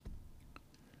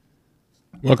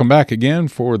Welcome back again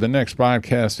for the next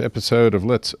podcast episode of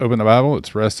Let's Open the Bible.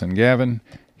 It's Russ and Gavin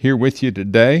here with you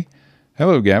today.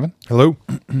 Hello, Gavin. Hello.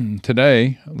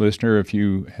 Today, listener, if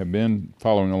you have been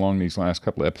following along these last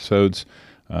couple of episodes,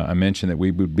 I mentioned that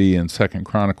we would be in 2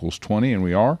 Chronicles 20, and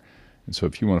we are. And so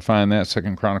if you want to find that,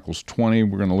 2 Chronicles 20,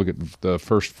 we're going to look at the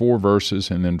first 4 verses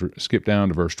and then skip down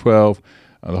to verse 12.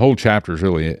 The whole chapter is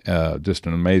really just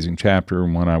an amazing chapter,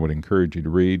 and one I would encourage you to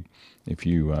read if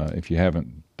you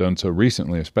haven't done so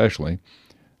recently, especially,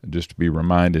 just to be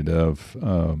reminded of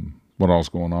what all's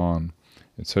going on.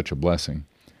 It's such a blessing.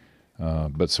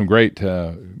 But some great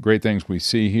things we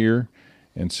see here.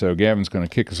 And so Gavin's going to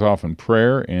kick us off in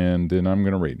prayer, and then I'm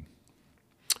going to read.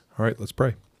 All right, let's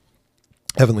pray.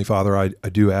 Heavenly Father, I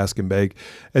do ask and beg,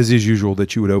 as is usual,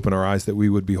 that you would open our eyes, that we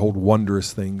would behold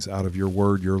wondrous things out of your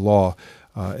word, your law,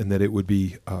 and that it would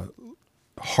be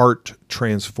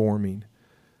heart-transforming.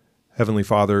 Heavenly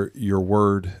Father, your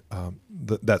word,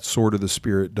 that sword of the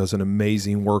Spirit, does an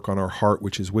amazing work on our heart,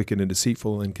 which is wicked and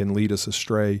deceitful and can lead us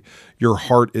astray. Your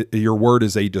word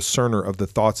is a discerner of the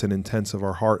thoughts and intents of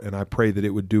our heart, and I pray that it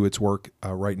would do its work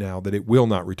right now, that it will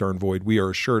not return void. We are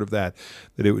assured of that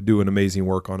it would do an amazing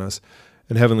work on us.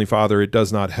 And Heavenly Father, it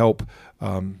does not help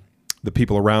the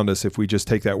people around us if we just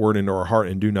take that word into our heart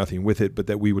and do nothing with it, but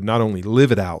that we would not only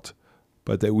live it out,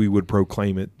 but that we would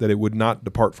proclaim it, that it would not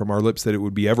depart from our lips, that it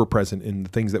would be ever present in the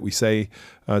things that we say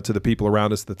to the people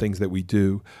around us, the things that we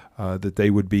do, that they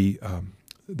would be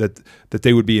that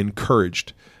they would be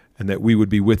encouraged, and that we would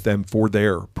be with them for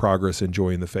their progress and joy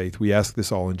in the faith. We ask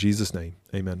this all in Jesus' name.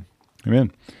 Amen.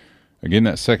 Amen. Again,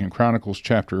 that 2 Chronicles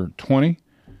chapter 20,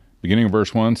 beginning of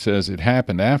verse 1 says, "It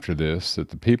happened after this that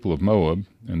the people of Moab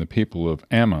and the people of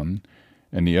Ammon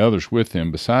and the others with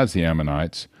them, besides the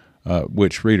Ammonites,"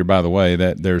 which, reader, by the way,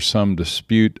 that there's some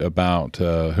dispute about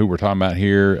who we're talking about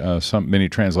here. Many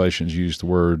translations use the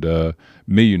word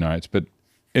Meunites, but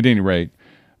at any rate,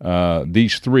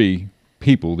 these three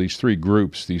people, these three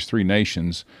groups, these three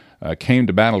nations came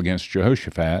to battle against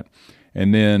Jehoshaphat,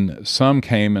 and then some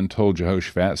came and told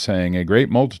Jehoshaphat, saying, "A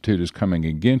great multitude is coming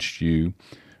against you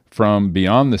from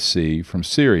beyond the sea, from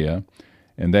Syria,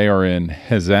 and they are in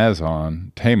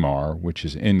Hazazon Tamar, which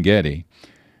is En Gedi."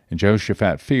 And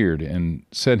Jehoshaphat feared and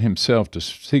set himself to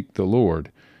seek the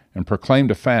Lord and proclaimed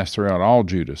a fast throughout all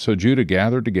Judah. So Judah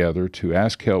gathered together to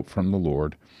ask help from the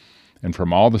Lord, and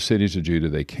from all the cities of Judah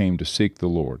they came to seek the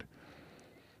Lord.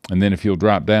 And then if you'll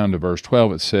drop down to verse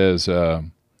 12, it says,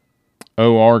 "O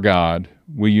our God,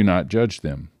 will you not judge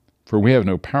them? For we have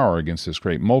no power against this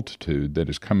great multitude that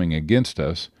is coming against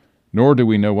us, nor do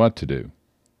we know what to do,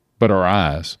 but our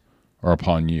eyes are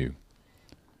upon you."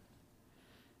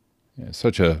 Yeah,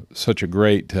 such a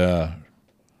great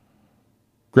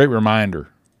reminder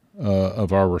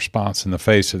of our response in the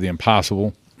face of the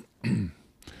impossible.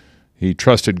 He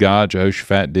trusted God,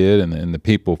 Jehoshaphat did, and the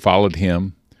people followed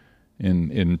him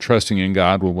in trusting in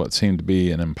God with what seemed to be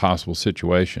an impossible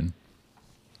situation.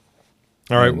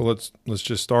 All right, well, let's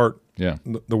just start. Yeah.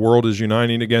 The world is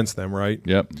uniting against them, right?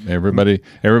 Yep. Everybody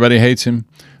hates him.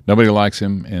 Nobody likes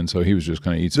him, and so he was just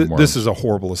going to eat some worms. This is a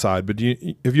horrible aside, but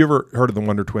have you ever heard of the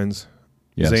Wonder Twins?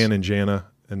 Yes. Zan and Jana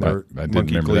and their I didn't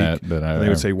monkey remember clique, that, but and they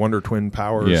would say Wonder Twin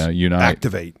powers. Yeah, unite.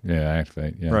 Activate. Yeah,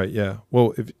 activate. Yeah. Right. Yeah.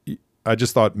 Well, I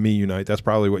just thought me unite. That's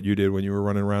probably what you did when you were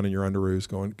running around in your underoos.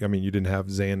 You didn't have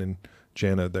Zan and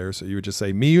Jana there, so you would just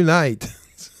say me unite.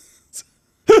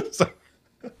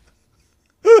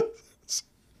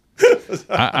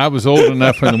 I was old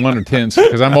enough when the Wonder Twins,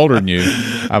 because I'm older than you,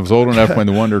 I was old enough when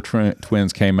the Wonder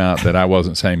Twins came out that I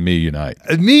wasn't saying me unite.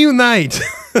 Me unite.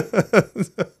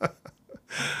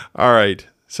 All right.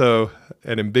 So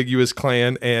an ambiguous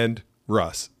clan and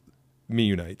Russ. Me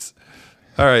unites.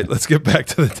 All right, let's get back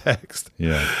to the text.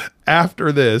 Yeah.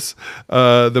 After this,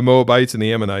 the Moabites and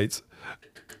the Ammonites.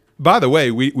 By the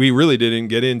way, we really didn't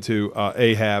get into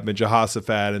Ahab and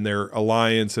Jehoshaphat and their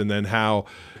alliance, and then how,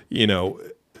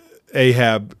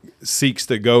 Ahab seeks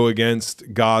to go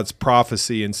against God's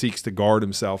prophecy and seeks to guard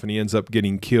himself, and he ends up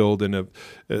getting killed in a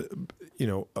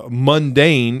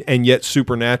mundane and yet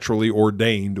supernaturally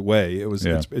ordained way.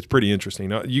 It's pretty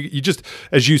interesting. You just,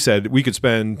 as you said, we could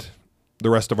spend the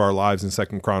rest of our lives in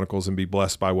 2 Chronicles and be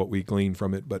blessed by what we glean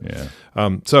from it. But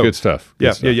so good stuff.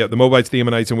 Yeah. The Moabites, the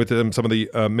Ammonites, and with them some of the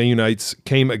Meunites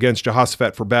came against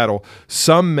Jehoshaphat for battle.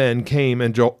 Some men came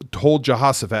and told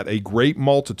Jehoshaphat, "A great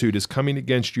multitude is coming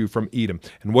against you from Edom."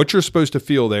 And what you're supposed to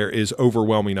feel there is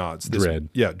overwhelming odds. Dread.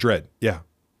 Yeah, dread. Yeah,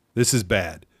 this is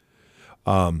bad.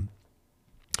 From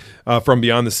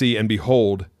beyond the sea, and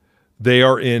behold, they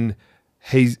are in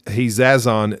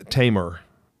Hazazon Tamar.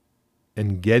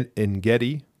 En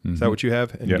Gedi, is that what you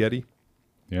have? En Gedi?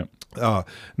 Yep. And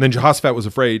then Jehoshaphat was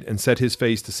afraid and set his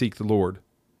face to seek the Lord.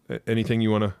 Anything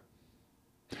you want to?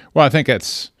 Well, I think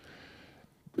that's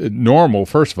normal,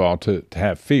 first of all, to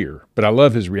have fear. But I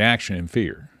love his reaction in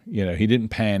fear. He didn't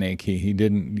panic. He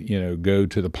didn't, go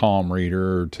to the palm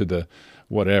reader or to the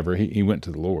whatever. He went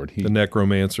to the Lord. The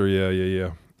necromancer,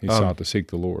 yeah. He sought to seek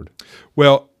the Lord.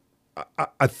 Well,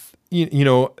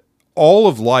 all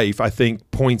of life, I think,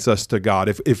 points us to God.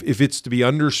 If it's to be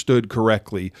understood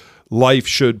correctly, life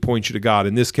should point you to God.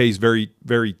 In this case, very,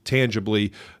 very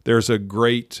tangibly, there's a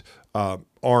great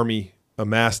army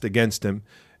amassed against him,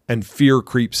 and fear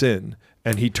creeps in,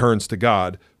 and he turns to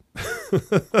God.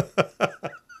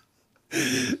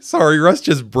 Sorry, Russ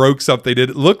just broke something.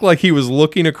 It looked like he was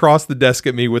looking across the desk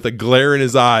at me with a glare in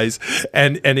his eyes,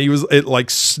 and it like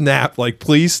snapped, like,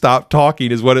 please stop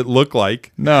talking is what it looked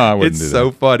like. No, I wouldn't do that. It's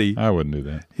so funny. I wouldn't do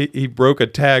that. He broke a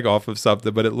tag off of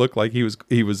something, but it looked like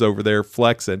he was over there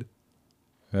flexing.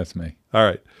 That's me. All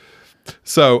right.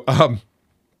 So,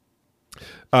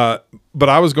 but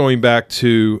I was going back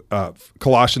to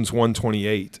Colossians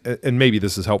 1:28, and maybe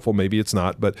this is helpful, maybe it's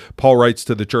not, but Paul writes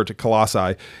to the church at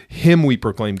Colossae, him we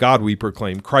proclaim, God we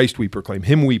proclaim, Christ we proclaim,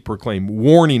 him we proclaim,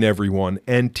 warning everyone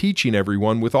and teaching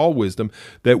everyone with all wisdom,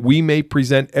 that we may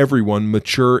present everyone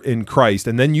mature in Christ.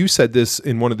 And then you said this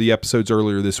in one of the episodes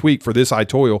earlier this week, for this I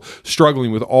toil,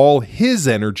 struggling with all his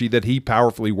energy that he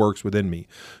powerfully works within me.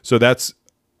 So that's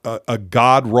a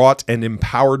God-wrought and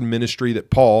empowered ministry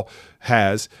that Paul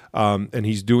has, and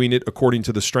he's doing it according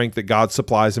to the strength that God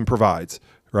supplies and provides,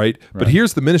 right? But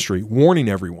here's the ministry, warning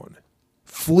everyone,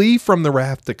 flee from the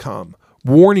wrath to come,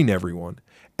 warning everyone,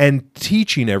 and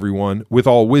teaching everyone with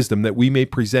all wisdom, that we may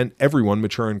present everyone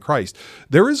mature in Christ.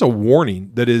 There is a warning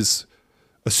that is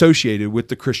associated with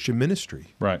the Christian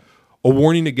ministry. Right. A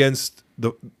warning against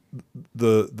the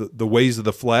ways of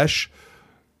the flesh,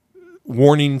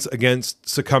 warnings against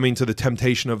succumbing to the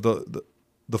temptation of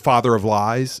the father of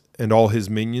lies and all his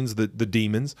minions, the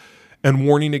demons, and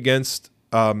warning against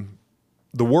the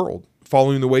world,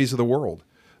 following the ways of the world.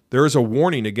 There is a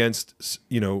warning against,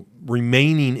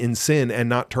 remaining in sin and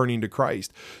not turning to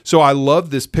Christ. So I love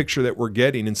this picture that we're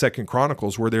getting in 2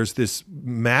 Chronicles, where there's this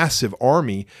massive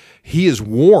army. He is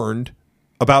warned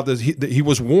about this. He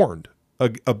was warned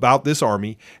about this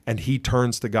army, and he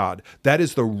turns to God. That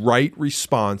is the right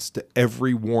response to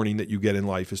every warning that you get in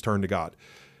life, is turn to God.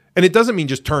 And it doesn't mean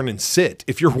just turn and sit.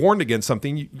 If you're warned against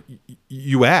something,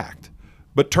 you act,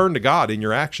 but turn to God in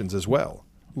your actions as well.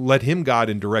 Let him guide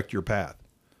and direct your path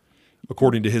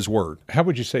according to his word. How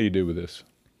would you say you do with this?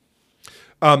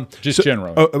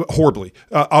 Generally. Horribly.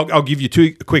 I'll give you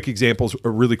two quick examples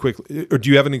really quickly. Or do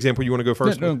you have an example you want to go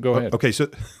first? No, go ahead. Okay, so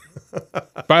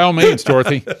by all means,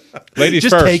 Dorothy. Ladies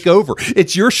just first. take over.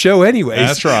 It's your show anyways.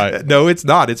 That's right. No, it's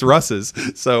not. It's Russ's.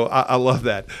 So I love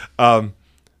that. All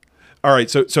right.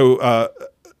 So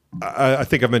I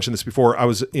think I've mentioned this before. I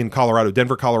was in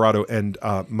Denver, Colorado, and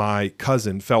my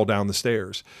cousin fell down the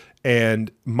stairs. And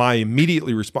my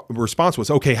immediately response was,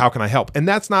 okay, how can I help? And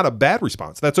that's not a bad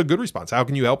response. That's a good response. How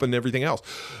can you help and everything else?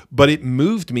 But it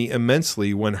moved me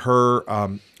immensely when her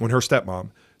stepmom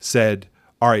said,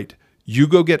 all right, you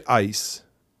go get ice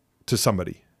to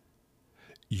somebody.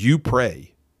 You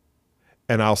pray,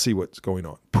 and I'll see what's going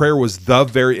on. Prayer was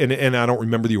and I don't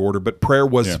remember the order, but prayer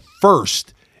was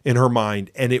first in her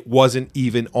mind, and it wasn't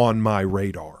even on my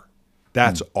radar.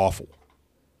 That's awful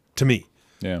to me.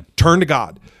 Yeah. Turn to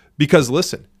God. Because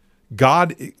listen,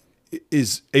 God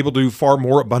is able to do far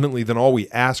more abundantly than all we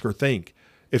ask or think.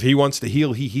 If he wants to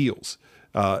heal, he heals.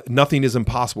 Nothing is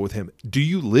impossible with him. Do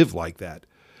you live like that?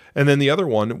 And then the other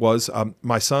one was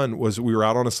my son we were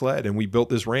out on a sled and we built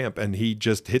this ramp, and he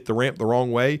just hit the ramp the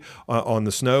wrong way on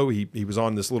the snow. He was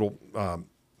on this little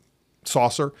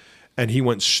saucer, and he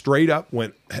went straight up,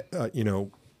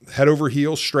 head over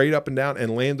heels, straight up and down,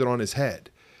 and landed on his head.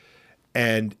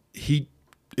 And he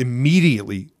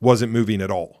immediately wasn't moving at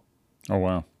all. Oh,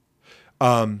 wow.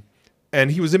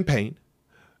 And he was in pain,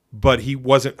 but he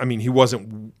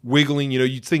wasn't wiggling.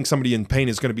 You'd think somebody in pain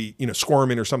is going to be,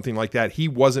 squirming or something like that. He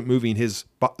wasn't moving his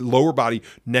lower body,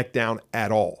 neck down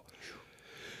at all.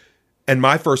 And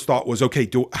my first thought was, okay,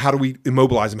 how do we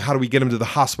immobilize him? How do we get him to the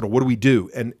hospital? What do we do?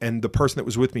 And the person that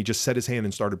was with me just set his hand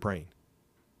and started praying.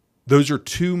 Those are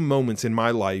two moments in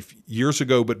my life years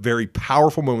ago, but very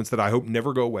powerful moments that I hope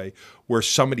never go away, where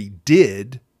somebody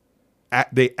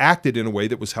they acted in a way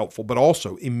that was helpful, but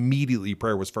also immediately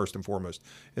prayer was first and foremost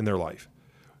in their life.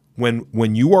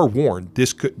 When you are warned,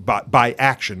 this could, by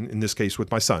action, in this case with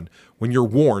my son, when you're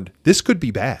warned, this could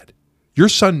be bad. Your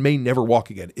son may never walk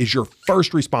again, is your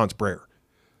first response prayer.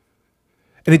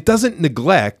 And it doesn't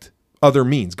neglect other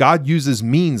means. God uses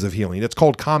means of healing. It's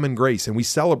called common grace, and we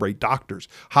celebrate doctors,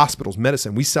 hospitals,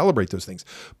 medicine. We celebrate those things.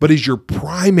 But is your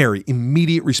primary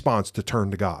immediate response to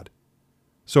turn to God?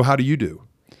 So how do you do?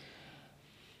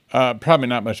 Probably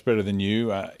not much better than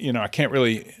you. I can't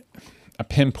really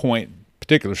pinpoint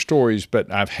particular stories,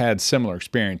 but I've had similar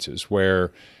experiences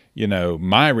where,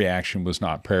 my reaction was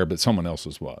not prayer, but someone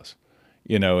else's was,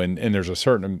 and there's a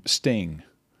certain sting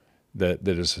that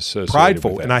is associated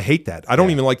Prideful, with that. and I hate that. I don't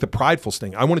even like the prideful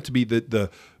sting. I want it to be the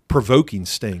provoking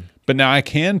sting. But now I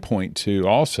can point to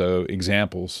also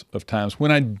examples of times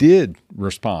when I did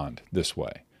respond this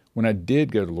way, when I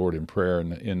did go to the Lord in prayer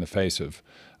in the face of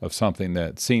something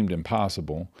that seemed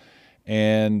impossible.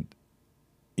 And,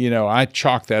 I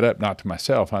chalk that up not to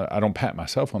myself. I don't pat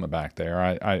myself on the back there.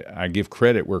 I give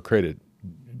credit where credit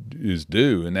is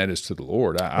due, and that is to the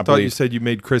Lord. I thought you said you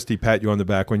made Christy pat you on the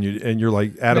back and you're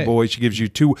like, attaboy. She gives you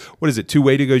two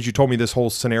way to goes? You told me this whole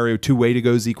scenario, 2 way to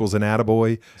goes equals an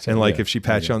attaboy. And like, if she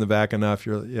pats you on the back enough,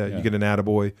 you get an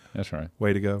attaboy. That's right.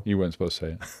 Way to go. You weren't supposed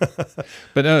to say it.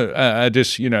 But no, I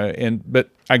just, but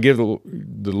I give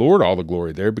the Lord all the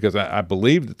glory there, because I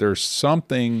believe that there's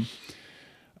something,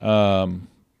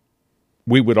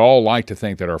 we would all like to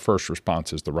think that our first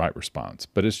response is the right response,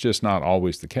 but it's just not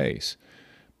always the case.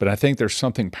 But I think there's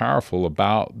something powerful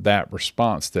about that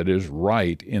response that is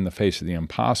right in the face of the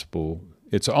impossible.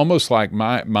 It's almost like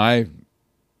my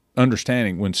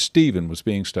understanding when Stephen was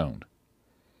being stoned.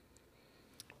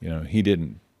 He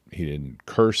didn't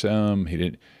curse him.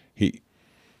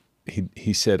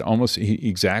 He said almost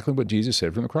exactly what Jesus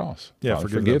said from the cross. Yeah, Father,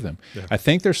 forgive them. Yeah. I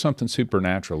think there's something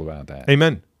supernatural about that.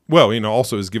 Amen. Well,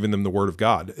 also is giving them the word of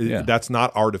God. Yeah. That's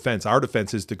not our defense. Our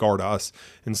defense is to guard us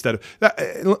instead of that.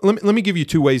 Let me give you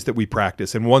 2 ways that we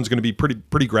practice, and one's going to be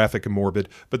pretty graphic and morbid,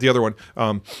 but the other one.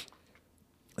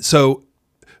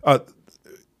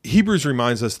 Hebrews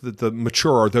reminds us that the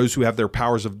mature are those who have their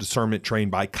powers of discernment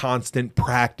trained by constant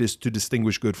practice to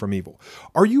distinguish good from evil.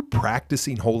 Are you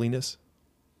practicing holiness?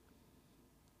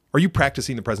 Are you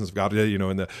practicing the presence of God?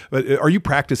 Are you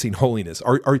practicing holiness?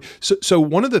 So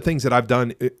one of the things that I've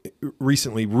done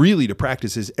recently, really to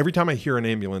practice, is every time I hear an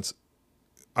ambulance,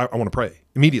 I want to pray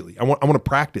immediately. I want to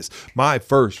practice. My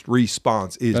first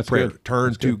response is That's prayer. good.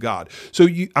 Turn That's to good. God. So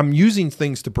I'm using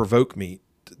things to provoke me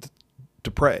to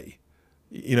pray.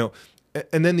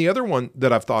 And then the other one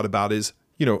that I've thought about is,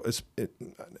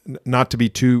 not to be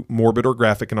too morbid or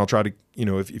graphic, and I'll try to,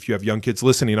 if you have young kids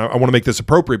listening, I want to make this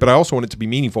appropriate, but I also want it to be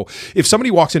meaningful. If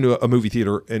somebody walks into a movie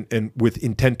theater and with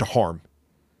intent to harm,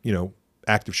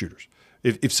 active shooters,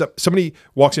 if somebody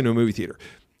walks into a movie theater,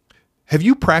 have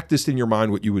you practiced in your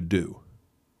mind what you would do?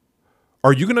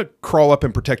 Are you going to crawl up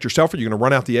and protect yourself? Are you going to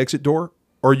run out the exit door?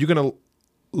 Or are you going to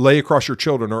lay across your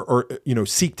children or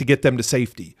seek to get them to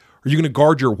safety? Are you going to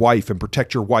guard your wife and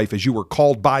protect your wife as you were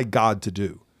called by God to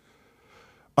do?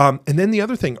 And then the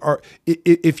other thing,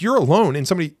 if you're alone and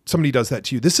somebody does that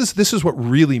to you, this is what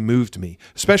really moved me,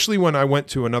 especially when I went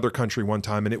to another country one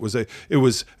time, and it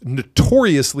was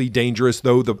notoriously dangerous,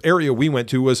 though the area we went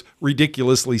to was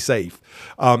ridiculously safe.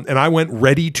 And I went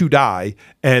ready to die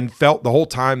and felt the whole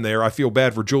time there, I feel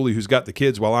bad for Julie, who's got the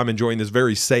kids, while I'm enjoying this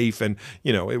very safe and,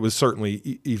 it was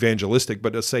certainly evangelistic,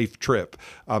 but a safe trip.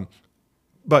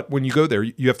 But when you go there,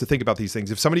 you have to think about these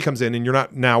things. If somebody comes in and you're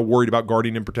not now worried about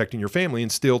guarding and protecting your family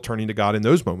and still turning to God in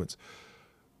those moments,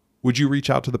 would you reach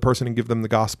out to the person and give them the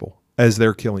gospel as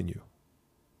they're killing you?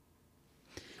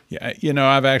 Yeah,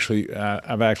 I've actually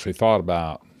thought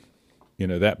about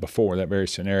that before, that very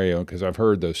scenario, because I've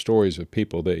heard those stories of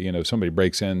people that somebody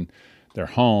breaks in their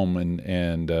home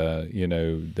and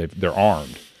they're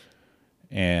armed,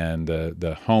 and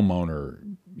the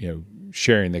homeowner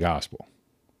sharing the gospel.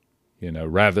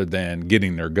 Rather than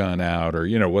getting their gun out or,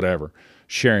 whatever,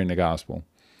 sharing the gospel.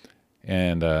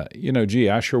 And,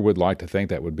 I sure would like to think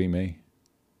that would be me.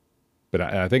 But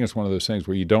I think it's one of those things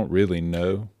where you don't really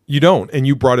know. You don't. And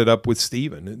you brought it up with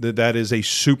Stephen, that is a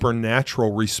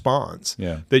supernatural response.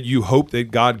 Yeah. That you hope that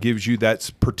God gives you that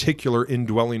particular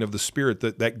indwelling of the Spirit,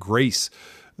 that grace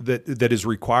that is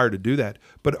required to do that.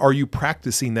 But are you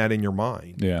practicing that in your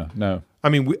mind? Yeah, no. I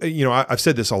mean, I've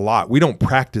said this a lot. We don't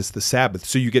practice the Sabbath,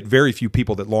 so you get very few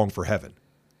people that long for heaven.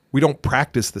 We don't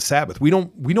practice the Sabbath. We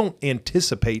don't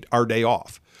anticipate our day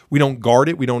off. We don't guard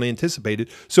it. We don't anticipate it.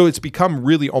 So it's become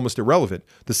really almost irrelevant,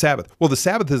 the Sabbath. Well, the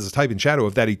Sabbath is a type and shadow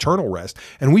of that eternal rest,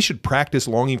 and we should practice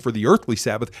longing for the earthly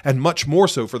Sabbath and much more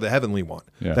so for the heavenly one,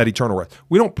 that eternal rest.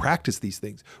 We don't practice these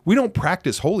things. We don't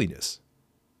practice holiness.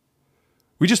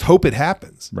 We just hope it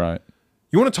happens. Right.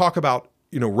 You want to talk about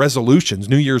resolutions,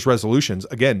 New Year's resolutions,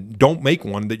 again, don't make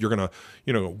one that you're going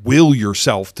to, will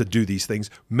yourself to do these things.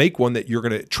 Make one that you're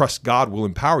going to trust God will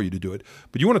empower you to do it.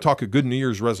 But you want to talk a good New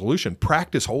Year's resolution,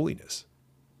 practice holiness.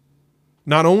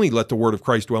 Not only let the word of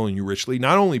Christ dwell in you richly,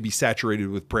 not only be saturated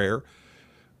with prayer,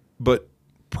 but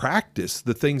practice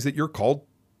the things that you're called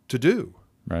to do.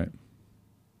 Right.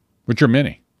 Which are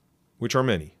many.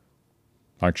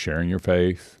 Like sharing your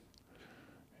faith.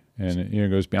 And it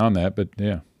goes beyond that, but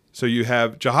yeah. So you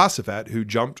have Jehoshaphat who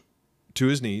jumped to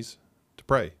his knees to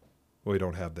pray. Well, we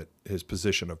don't have his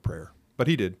position of prayer, but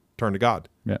he did turn to God.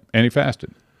 Yeah, and he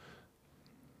fasted.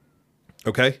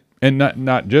 Okay. And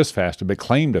not just fasted, but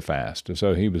claimed to fast.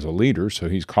 So he was a leader, so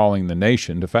he's calling the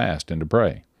nation to fast and to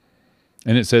pray.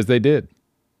 And it says they did.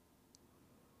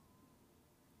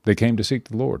 They came to seek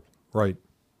the Lord. Right.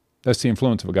 That's the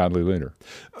influence of a godly leader.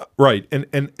 Right.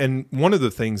 And one of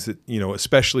the things that,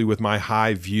 especially with my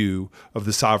high view of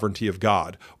the sovereignty of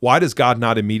God, why does God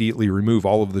not immediately remove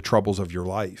all of the troubles of your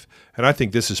life? And I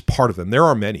think this is part of them. There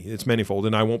are many. It's manifold.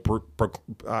 And I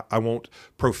won't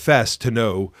profess to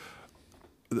know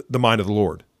the mind of the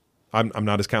Lord. I'm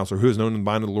not his counselor. Who has known the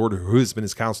mind of the Lord, or who has been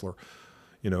his counselor?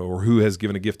 Or who has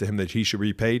given a gift to him that he should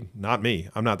be paid? Not me.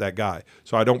 I'm not that guy.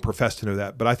 So I don't profess to know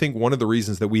that. But I think one of the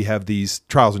reasons that we have these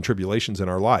trials and tribulations in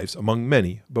our lives, among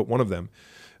many, but one of them,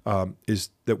 is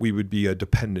that we would be a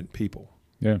dependent people,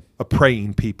 a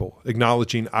praying people,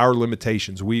 acknowledging our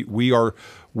limitations. We are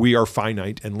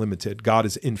finite and limited. God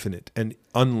is infinite and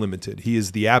unlimited. He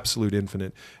is the absolute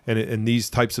infinite. And in these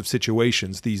types of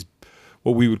situations, these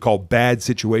what we would call bad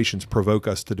situations, provoke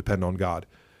us to depend on God.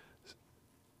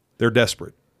 They're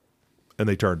desperate, and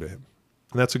they turn to him.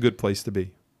 And that's a good place to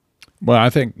be. Well, I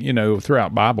think, throughout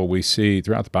the Bible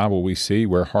we see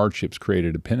where hardships create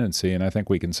a dependency, and I think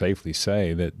we can safely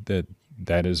say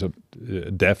that is a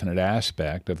definite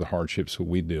aspect of the hardships that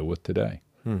we deal with today.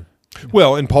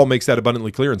 Well, and Paul makes that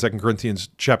abundantly clear in 2 Corinthians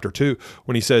chapter 2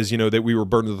 when he says, that we were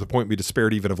burdened to the point we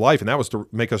despaired even of life, and that was to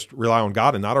make us rely on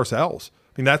God and not ourselves.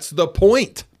 I mean, that's the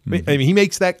point. I mean, he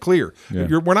makes that clear. Yeah.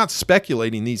 We're not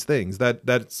speculating these things.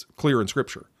 That's clear in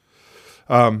Scripture.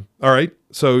 All right.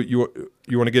 So you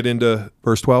want to get into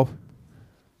verse 12?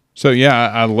 So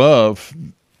yeah, I love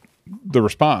the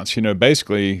response.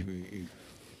 Basically,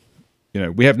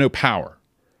 we have no power.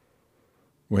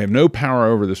 We have no power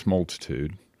over this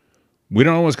multitude. We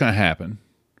don't know what's going to happen,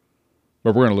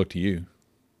 but we're going to look to you.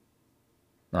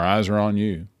 Our eyes are on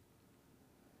you.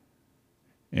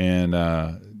 And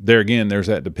there again, there's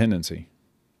that dependency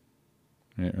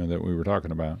that we were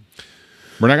talking about.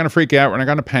 We're not going to freak out. We're not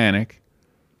going to panic.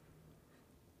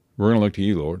 We're going to look to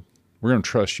you, Lord. We're going to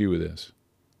trust you with this.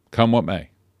 Come what may.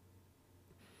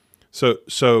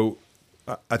 So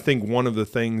I think one of the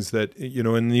things that,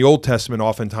 in the Old Testament,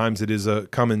 oftentimes it is a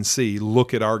come and see,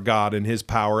 look at our God and his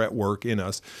power at work in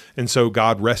us. And so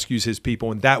God rescues his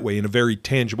people in that way, in a very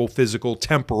tangible, physical,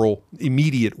 temporal,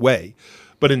 immediate way.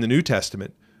 But in the New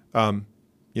Testament,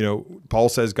 Paul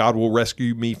says, God will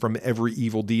rescue me from every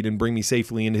evil deed and bring me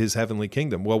safely into his heavenly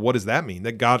kingdom. Well, what does that mean?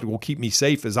 That God will keep me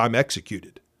safe as I'm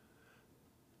executed.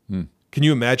 Can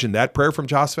you imagine that prayer from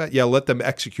Jehoshaphat? Yeah, let them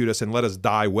execute us and let us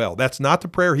die well. That's not the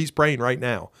prayer he's praying right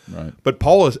now. Right. But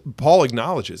Paul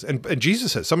acknowledges, and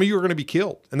Jesus says, some of you are going to be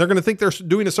killed, and they're going to think they're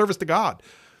doing a service to God,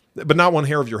 but not one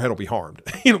hair of your head will be harmed.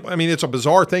 It's a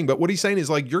bizarre thing, but what he's saying is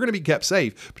you're going to be kept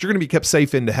safe, but you're going to be kept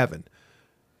safe into heaven.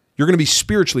 You're going to be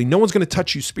spiritually. No one's going to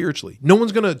touch you spiritually. No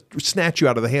one's going to snatch you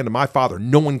out of the hand of my Father.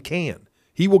 No one can.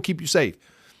 He will keep you safe.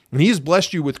 And he has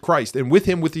blessed you with Christ, and with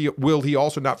him will he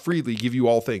also not freely give you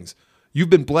all things. You've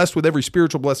been blessed with every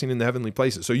spiritual blessing in the heavenly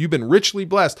places. So you've been richly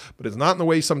blessed, but it's not in the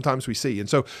way sometimes we see. And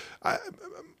so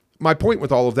my point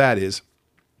with all of that is,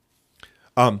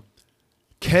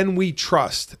 can we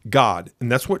trust God? And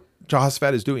that's what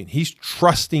Jehoshaphat is doing. He's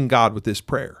trusting God with this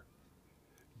prayer.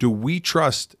 Do we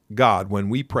trust God when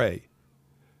we pray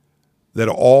that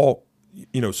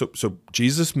so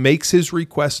Jesus makes his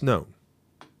request known.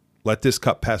 Let this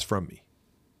cup pass from me.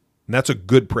 And that's a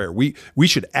good prayer. We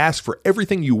should ask for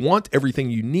everything you want, everything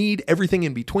you need, everything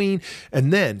in between.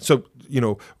 And then,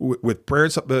 with prayer,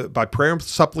 by prayer and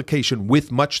supplication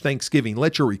with much thanksgiving,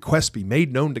 let your requests be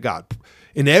made known to God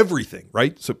in everything,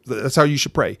 right? So that's how you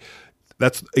should pray.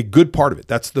 That's a good part of it.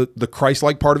 That's the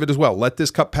Christ-like part of it as well. Let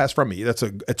this cup pass from me. It's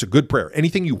a good prayer.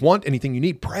 Anything you want, anything you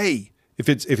need, pray. If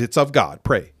it's of God,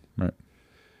 pray. Right.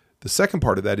 The second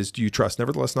part of that is, do you trust?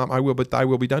 Nevertheless, not my will, but thy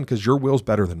will be done, because your will's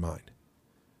better than mine.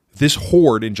 This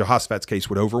horde, in Jehoshaphat's case,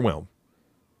 would overwhelm.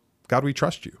 God, we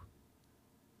trust you.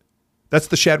 That's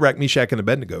the Shadrach, Meshach, and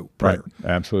Abednego prayer.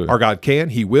 Right. Absolutely. Our God can,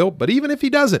 he will, but even if he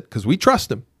doesn't, because we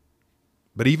trust him,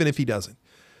 but even if he doesn't.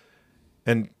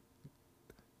 And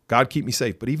God, keep me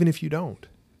safe. But even if you don't,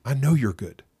 I know you're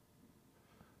good.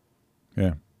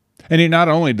 Yeah. And he not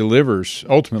only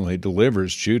ultimately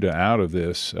delivers Judah out of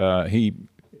this, we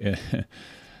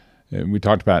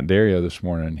talked about Dario this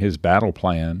morning. His battle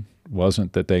plan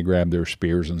wasn't that they grabbed their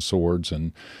spears and swords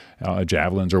and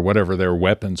javelins or whatever their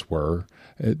weapons were.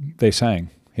 They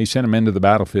sang. He sent them into the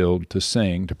battlefield to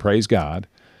sing, to praise God,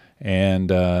 and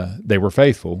they were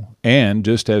faithful. And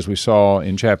just as we saw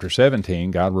in chapter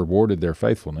 17, God rewarded their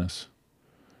faithfulness.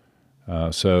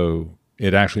 So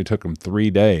it actually took them 3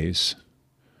 days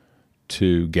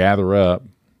to gather up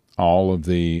all of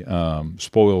the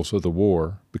spoils of the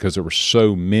war, because there were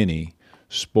so many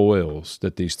spoils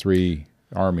that these three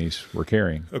armies were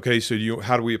carrying. Okay, so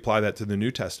how do we apply that to the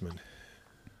New Testament,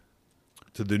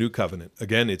 to the New Covenant?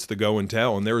 Again, it's the go and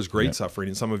tell, and there is great suffering,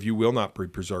 and some of you will not be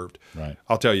preserved. Right.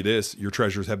 I'll tell you this, your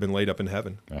treasures have been laid up in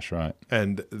heaven. That's right.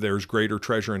 And there's greater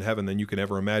treasure in heaven than you can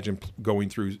ever imagine going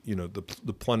through,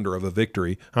 the plunder of a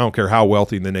victory. I don't care how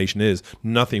wealthy the nation is,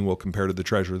 nothing will compare to the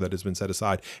treasure that has been set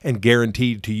aside and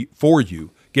guaranteed for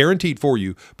you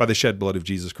by the shed blood of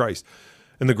Jesus Christ.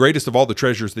 And the greatest of all the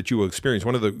treasures that you will experience,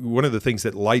 one of the things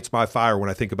that lights my fire when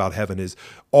I think about heaven is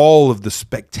all of the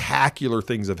spectacular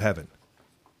things of heaven.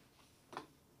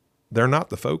 They're not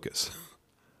the focus.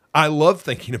 I love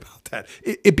thinking about that.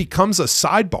 It becomes a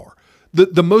sidebar.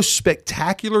 The most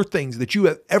spectacular things that you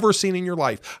have ever seen in your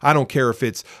life. I don't care if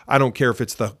it's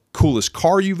the coolest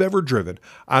car you've ever driven.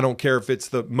 I don't care if it's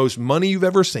the most money you've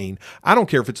ever seen. I don't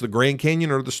care if it's the Grand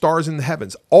Canyon or the stars in the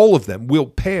heavens. All of them will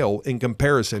pale in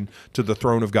comparison to the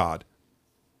throne of God.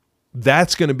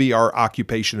 That's going to be our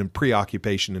occupation and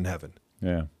preoccupation in heaven.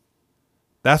 Yeah.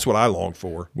 That's what I long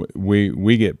for.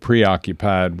 We get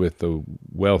preoccupied with the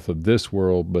wealth of this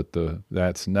world, but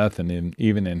that's nothing.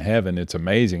 Even in heaven, it's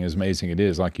amazing. As amazing it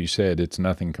is, like you said, it's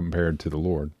nothing compared to the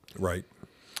Lord. Right.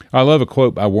 I love a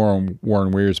quote by Warren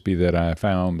Wiersbe that I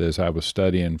found as I was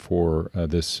studying for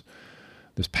this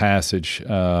passage,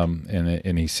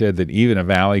 and he said that even a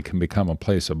valley can become a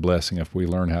place of blessing if we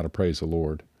learn how to praise the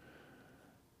Lord.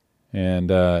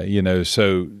 And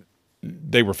so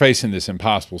they were facing this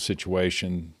impossible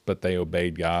situation, but they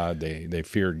obeyed God. They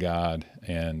feared God,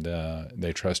 and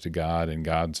they trusted God. And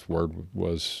God's word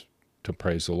was to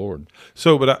praise the Lord.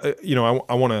 So, but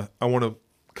I want to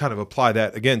kind of apply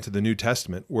that again to the New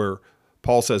Testament, where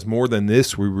Paul says, "More than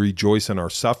this, we rejoice in our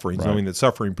sufferings, knowing that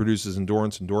suffering produces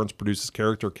endurance, endurance produces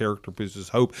character, character produces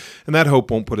hope, and that hope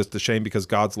won't put us to shame because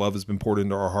God's love has been poured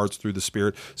into our hearts through the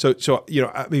Spirit." So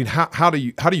I mean, how do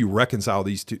you reconcile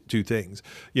these two things?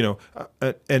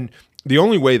 And the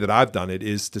only way that I've done it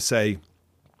is to say,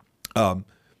 and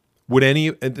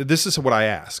this is what I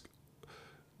ask: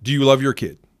 do you love your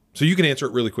kid? So you can answer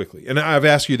it really quickly. And I've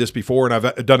asked you this before, and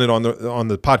I've done it on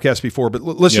the podcast before, but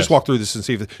let's just walk through this and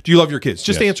see do you love your kids?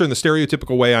 Just answer in the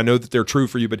stereotypical way. I know that they're true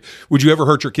for you, but would you ever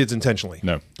hurt your kids intentionally?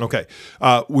 No. Okay.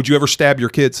 Would you ever stab your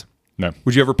kids? No.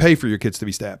 Would you ever pay for your kids to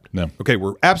be stabbed? No. Okay,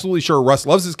 we're absolutely sure Russ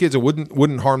loves his kids and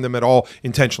wouldn't harm them at all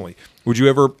intentionally. Would you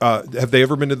ever have they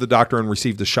ever been to the doctor and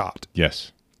received a shot?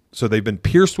 Yes. So they've been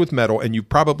pierced with metal, and you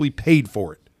probably paid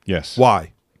for it. Yes.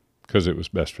 Why? Because it was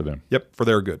best for them. Yep, for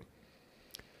their good.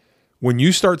 When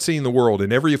you start seeing the world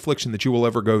and every affliction that you will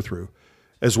ever go through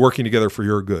as working together for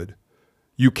your good,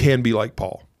 you can be like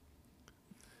Paul,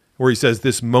 where he says,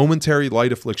 "This momentary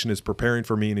light affliction is preparing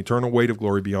for me an eternal weight of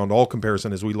glory beyond all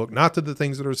comparison, as we look not to the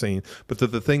things that are seen, but to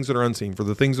the things that are unseen. For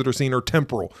the things that are seen are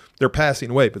temporal. They're passing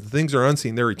away, but the things that are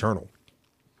unseen, they're eternal."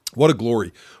 What a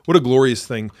glory. What a glorious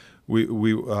thing we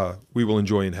will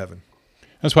enjoy in heaven.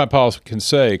 That's why Paul can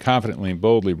say confidently and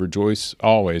boldly, "Rejoice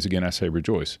always." Again, I say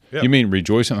rejoice. Yeah. You mean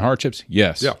rejoice in the hardships?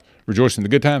 Yes. Yeah. Rejoice in the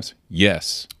good times?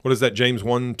 Yes. What is that James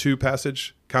 1:2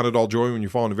 passage? "Count it all joy when you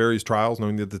fall into various trials,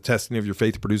 knowing that the testing of your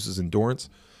faith produces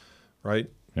endurance." Right?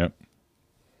 Yep.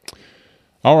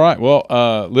 All right. Well,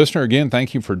 listener, again,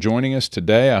 thank you for joining us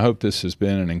today. I hope this has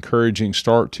been an encouraging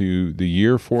start to the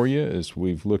year for you as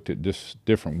we've looked at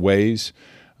different ways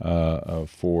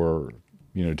for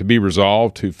to be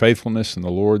resolved to faithfulness in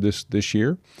the Lord this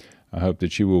year. I hope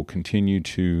that you will continue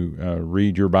to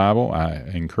read your Bible. I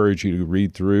encourage you to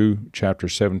read through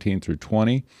chapters 17 through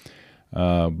 20.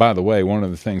 By the way, one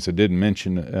of the things I didn't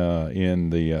mention in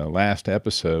the last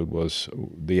episode was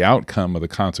the outcome of the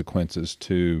consequences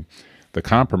to the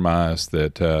compromise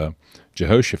that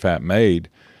Jehoshaphat made.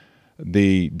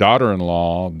 The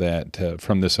daughter-in-law that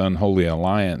from this unholy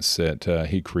alliance that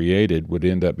he created would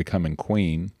end up becoming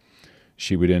queen.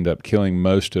 She would end up killing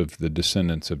most of the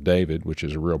descendants of David, which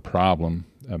is a real problem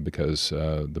because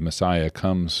the Messiah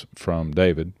comes from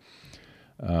David.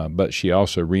 But she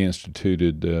also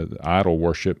reinstituted idol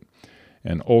worship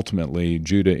And ultimately,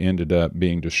 Judah ended up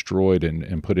being destroyed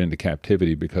and put into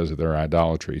captivity because of their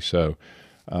idolatry. So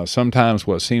sometimes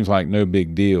what seems like no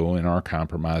big deal in our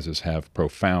compromises have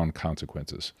profound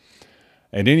consequences.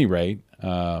 At any rate,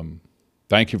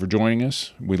 thank you for joining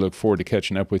us. We look forward to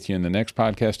catching up with you in the next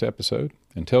podcast episode.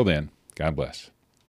 Until then, God bless.